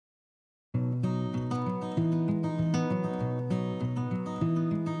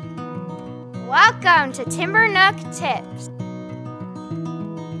Welcome to Timber Nook Tips.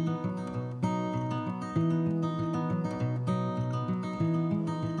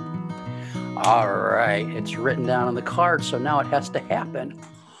 All right, it's written down on the card, so now it has to happen.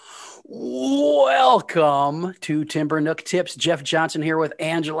 Welcome to Timber Nook Tips. Jeff Johnson here with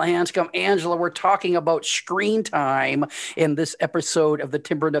Angela Hanscom. Angela, we're talking about screen time in this episode of the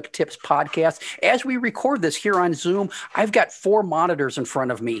Timber Nook Tips podcast. As we record this here on Zoom, I've got 4 monitors in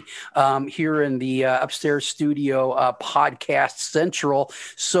front of me here in the upstairs studio, Podcast Central.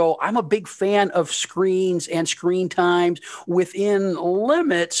 So I'm a big fan of screens and screen times within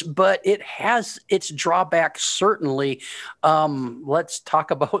limits, but it has its drawbacks, certainly. Let's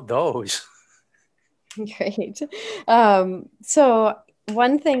talk about those. Great. So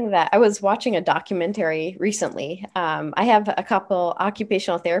one thing that I was watching a documentary recently, I have a couple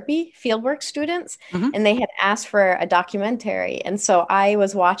occupational therapy fieldwork students, and they had asked for a documentary. And so I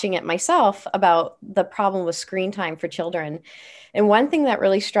was watching it myself about the problem with screen time for children. And one thing that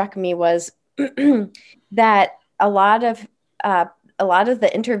really struck me was that a lot of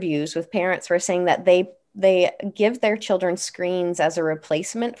the interviews with parents were saying that they give their children screens as a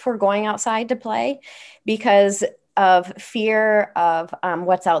replacement for going outside to play because of fear of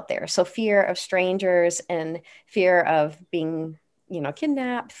what's out there. So fear of strangers and fear of being,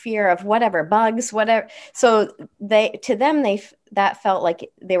 kidnapped, fear of whatever, bugs, whatever. So that felt like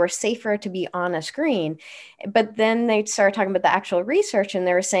they were safer to be on a screen. But then they started talking about the actual research, and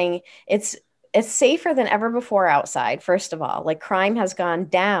they were saying it's safer than ever before outside. First of all, like crime has gone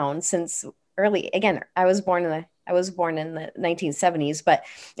down since again, I was born in the 1970s, but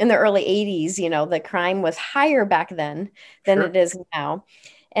in the early 80s, the crime was higher back then than it is now.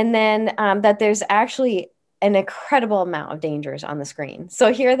 And then that there's actually an incredible amount of dangers on the screen.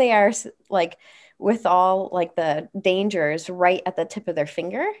 So here they are, like with all like the dangers right at the tip of their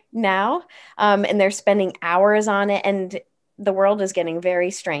finger now. And they're spending hours on it. And the world is getting very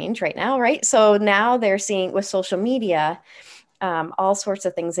strange right now, right? So now they're seeing with social media, all sorts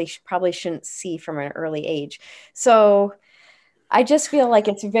of things they probably shouldn't see from an early age. So I just feel like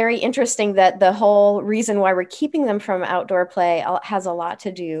it's very interesting that the whole reason why we're keeping them from outdoor play has a lot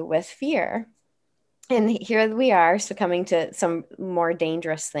to do with fear. And here we are succumbing to some more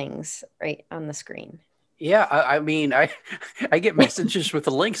dangerous things right on the screen. Yeah, I mean, I get messages with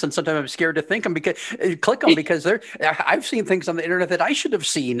the links, and sometimes I'm scared to click them because I've seen things on the internet that I should have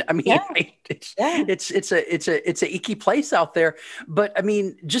seen. I mean, it's a icky place out there. But I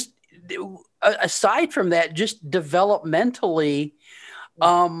mean, just aside from that, just developmentally,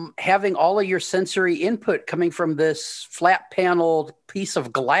 having all of your sensory input coming from this flat paneled piece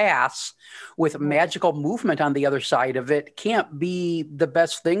of glass with magical movement on the other side of it can't be the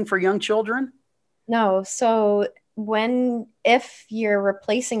best thing for young children. No. So if you're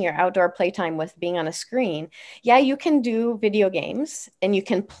replacing your outdoor playtime with being on a screen, you can do video games and you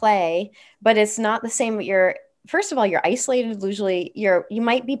can play, but it's not the same. First of all, you're isolated. Usually you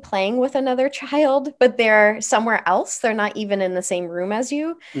might be playing with another child, but they're somewhere else. They're not even in the same room as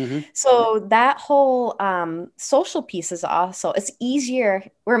you. So that whole social piece is also, it's easier.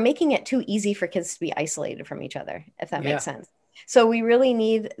 We're making it too easy for kids to be isolated from each other, if that makes sense. So we really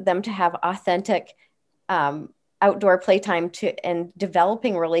need them to have authentic outdoor playtime and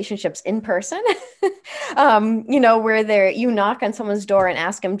developing relationships in person, where you knock on someone's door and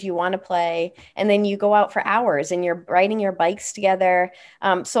ask them, do you want to play? And then you go out for hours and you're riding your bikes together.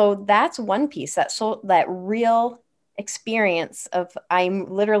 So that's one piece, that real experience of I'm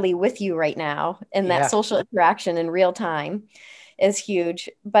literally with you right now. And that social interaction in real time is huge.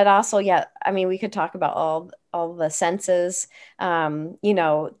 But also, we could talk about all the senses,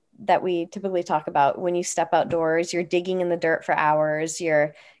 that we typically talk about. When you step outdoors, you're digging in the dirt for hours,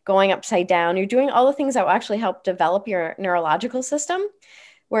 you're going upside down, you're doing all the things that will actually help develop your neurological system.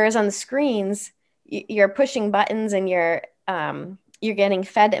 Whereas on the screens, you're pushing buttons and you're getting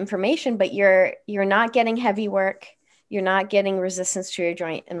fed information, but you're not getting heavy work. You're not getting resistance to your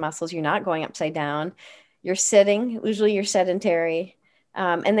joint and muscles. You're not going upside down. You're sitting, usually you're sedentary.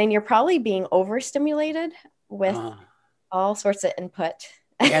 And then you're probably being overstimulated with all sorts of input.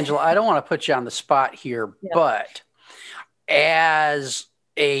 Angela, I don't want to put you on the spot here, but as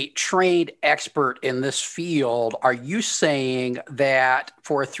a trained expert in this field, are you saying that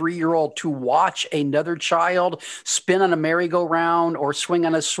for a 3-year-old to watch another child spin on a merry-go-round or swing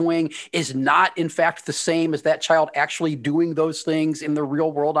on a swing is not, in fact, the same as that child actually doing those things in the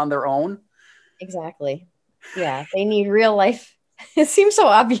real world on their own? Exactly. Yeah, they need real life. It seems so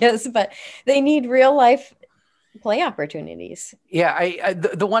obvious, but they need real life play opportunities. Yeah,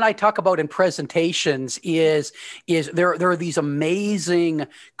 the one I talk about in presentations is there are these amazing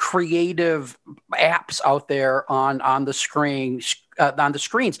creative apps out there on the screen on the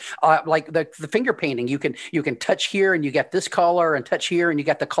screens, like the finger painting. You can touch here and you get this color, and touch here and you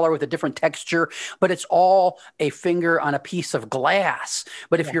get the color with a different texture, but it's all a finger on a piece of glass.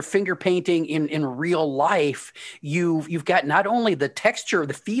 But if you're finger painting in real life, you've got not only the texture,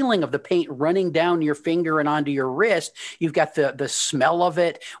 the feeling of the paint running down your finger and onto your wrist, you've got the smell of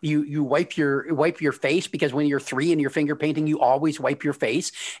it. You wipe your face, because when you're 3 and you're finger painting, you always wipe your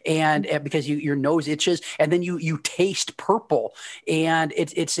face, and because your nose itches, and then you taste purple. And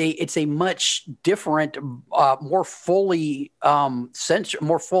it's a much different, more fully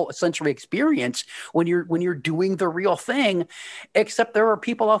more full sensory experience when you're doing the real thing. Except there are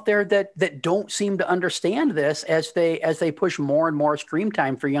people out there that don't seem to understand this as they push more and more screen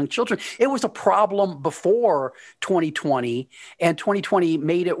time for young children. It was a problem before 2020, and 2020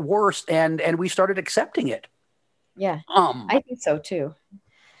 made it worse, and we started accepting it. Yeah, I think so too.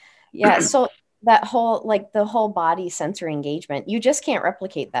 Yeah, so that whole, like the whole body sensory engagement, you just can't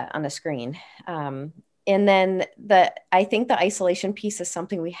replicate that on a screen. And then I think the isolation piece is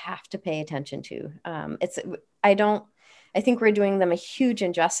something we have to pay attention to. I think we're doing them a huge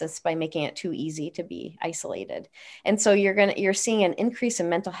injustice by making it too easy to be isolated. And so you're seeing an increase in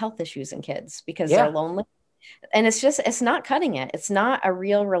mental health issues in kids because they're lonely. And it's not cutting it. It's not a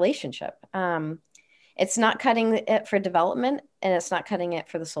real relationship. It's not cutting it for development, and it's not cutting it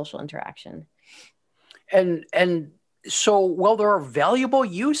for the social interaction. And so, while there are valuable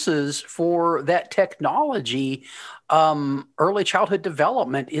uses for that technology, early childhood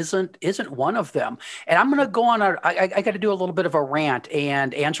development isn't one of them. And I'm going to go on. I got to do a little bit of a rant,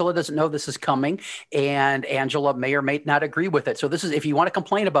 and Angela doesn't know this is coming, and Angela may or may not agree with it. So this is, if you want to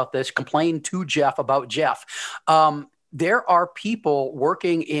complain about this, complain to Jeff about Jeff. There are people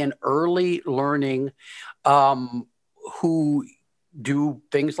working in early learning who do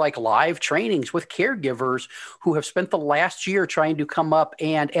things like live trainings with caregivers who have spent the last year trying to come up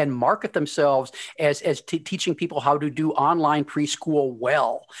and market themselves as teaching people how to do online preschool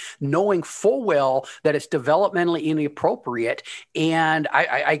well, knowing full well that it's developmentally inappropriate. And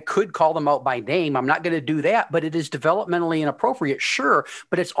I could call them out by name. I'm not going to do that, but it is developmentally inappropriate, sure,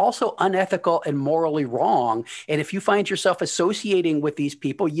 but it's also unethical and morally wrong. And if you find yourself associating with these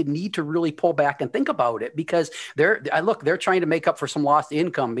people, you need to really pull back and think about it, because they're trying to make up for some lost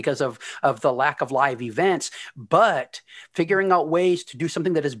income because of the lack of live events, but figuring out ways to do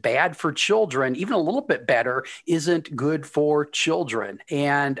something that is bad for children, even a little bit better, isn't good for children.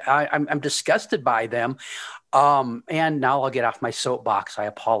 And I'm disgusted by them. And now I'll get off my soapbox. I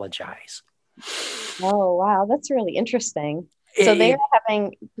apologize. Oh, wow. That's really interesting. So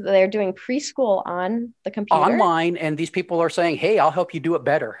they're doing preschool on the computer? Online, and these people are saying, hey, I'll help you do it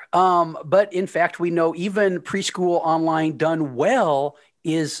better. But in fact, we know even preschool online done well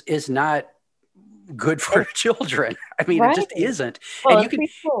is not good for children. I mean, It just isn't. Well, and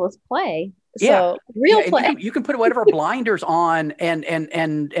preschool is play. So real play. You can put whatever blinders on and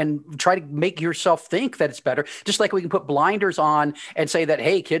try to make yourself think that it's better. Just like we can put blinders on and say that,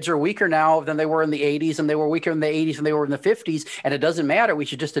 hey, kids are weaker now than they were in the 80s, and they were weaker in the 80s and they were in the 50s, and it doesn't matter. We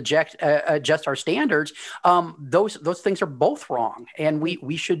should just adjust our standards. Those things are both wrong, and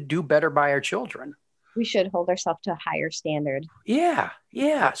we should do better by our children. We should hold ourselves to a higher standard. Yeah.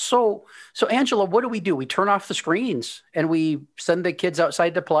 So Angela, what do? We turn off the screens and we send the kids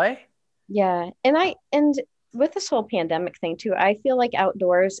outside to play? Yeah. And with this whole pandemic thing too, I feel like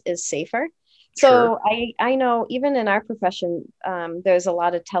outdoors is safer. So sure. I know even in our profession, there's a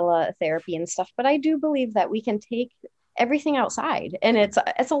lot of teletherapy and stuff, but I do believe that we can take everything outside, and it's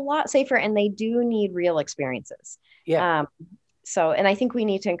a lot safer, and they do need real experiences. Yeah. And I think we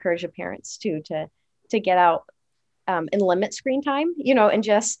need to encourage the parents too, to get out and limit screen time, and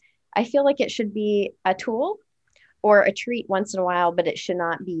just, I feel like it should be a tool or a treat once in a while, but it should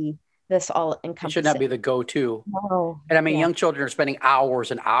not be this all encompassing. It should not be the go-to. No. And I mean, young children are spending hours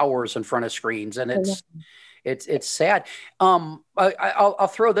and hours in front of screens, and it's sad. I'll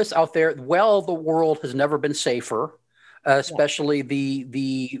throw this out there. Well, the world has never been safer. Especially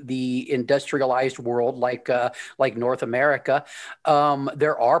the industrialized world like North America.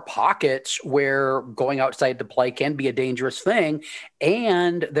 There are pockets where going outside to play can be a dangerous thing.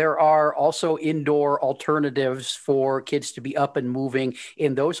 And there are also indoor alternatives for kids to be up and moving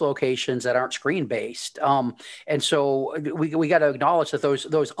in those locations that aren't screen based. And so we got to acknowledge that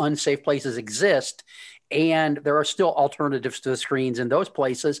those unsafe places exist. And there are still alternatives to the screens in those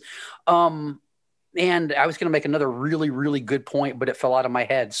places. And I was going to make another really, really good point, but it fell out of my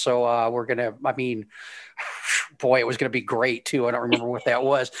head. So boy, it was going to be great too. I don't remember what that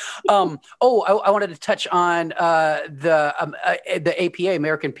was. I wanted to touch on the APA,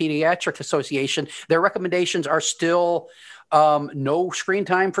 American Pediatric Association. Their recommendations are still no screen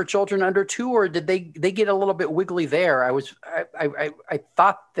time for children under 2, or did they get a little bit wiggly there? I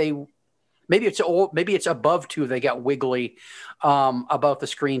thought maybe it's above 2. They got wiggly about the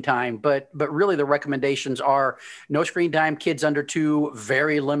screen time, but really the recommendations are no screen time, kids under 2,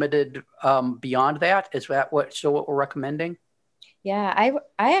 very limited beyond that. Is that what we're recommending? Yeah,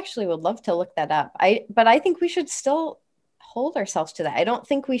 I actually would love to look that up. But I think we should still hold ourselves to that. I don't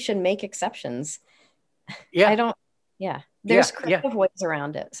think we should make exceptions. Yeah. There's creative ways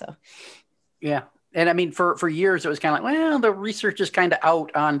around it. So yeah. And I mean, for years, it was kind of like, well, the research is kind of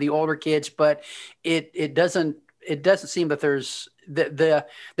out on the older kids, but it doesn't seem that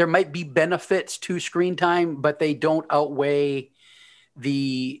there might be benefits to screen time, but they don't outweigh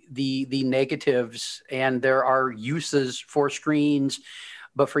the negatives. And there are uses for screens,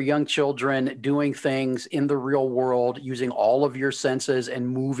 but for young children, doing things in the real world, using all of your senses and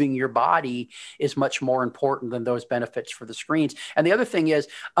moving your body is much more important than those benefits for the screens. And the other thing is,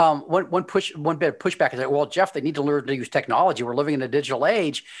 one bit of pushback is like, well, Jeff, they need to learn to use technology. We're living in a digital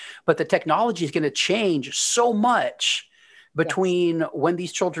age, but the technology is going to change so much between when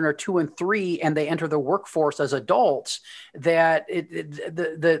these children are 2 and 3 and they enter the workforce as adults, that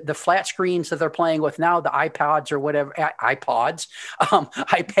the flat screens that they're playing with now, the iPads or whatever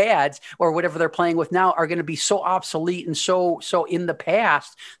they're playing with now, are going to be so obsolete and so in the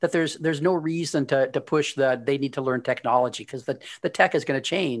past that there's no reason to push they need to learn technology, because the tech is going to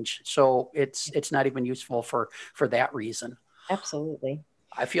change. So it's not even useful for that reason. Absolutely.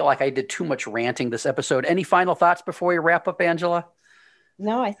 I feel like I did too much ranting this episode. Any final thoughts before we wrap up, Angela?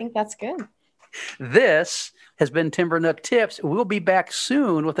 No, I think that's good. This has been Timber Nook Tips. We'll be back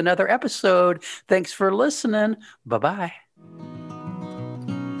soon with another episode. Thanks for listening. Bye-bye.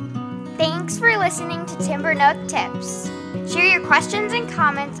 Thanks for listening to Timber Nook Tips. Share your questions and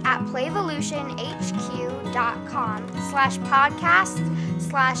comments at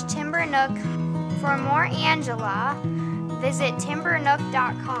playvolutionhq.com/podcast/timbernook. For more Angela, visit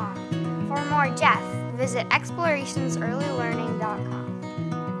timbernook.com. For more Jeff, visit explorationsearlylearning.com.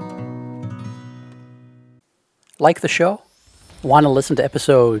 Like the show? Want to listen to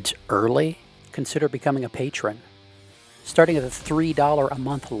episodes early? Consider becoming a patron. Starting at the $3 a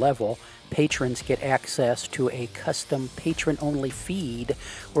month level, patrons get access to a custom patron-only feed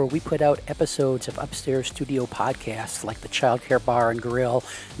where we put out episodes of Upstairs Studio podcasts like the Child Care Bar and Grill,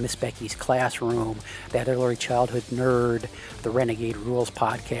 Miss Becky's Classroom, That Early Childhood Nerd, the Renegade Rules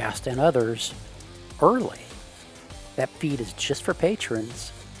podcast, and others early. That feed is just for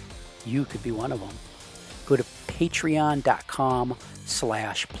patrons. You could be one of them. Go to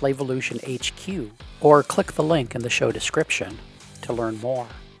patreon.com/playvolutionhq or click the link in the show description to learn more.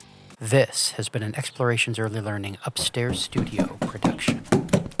 This has been an Explorations Early Learning Upstairs Studio production.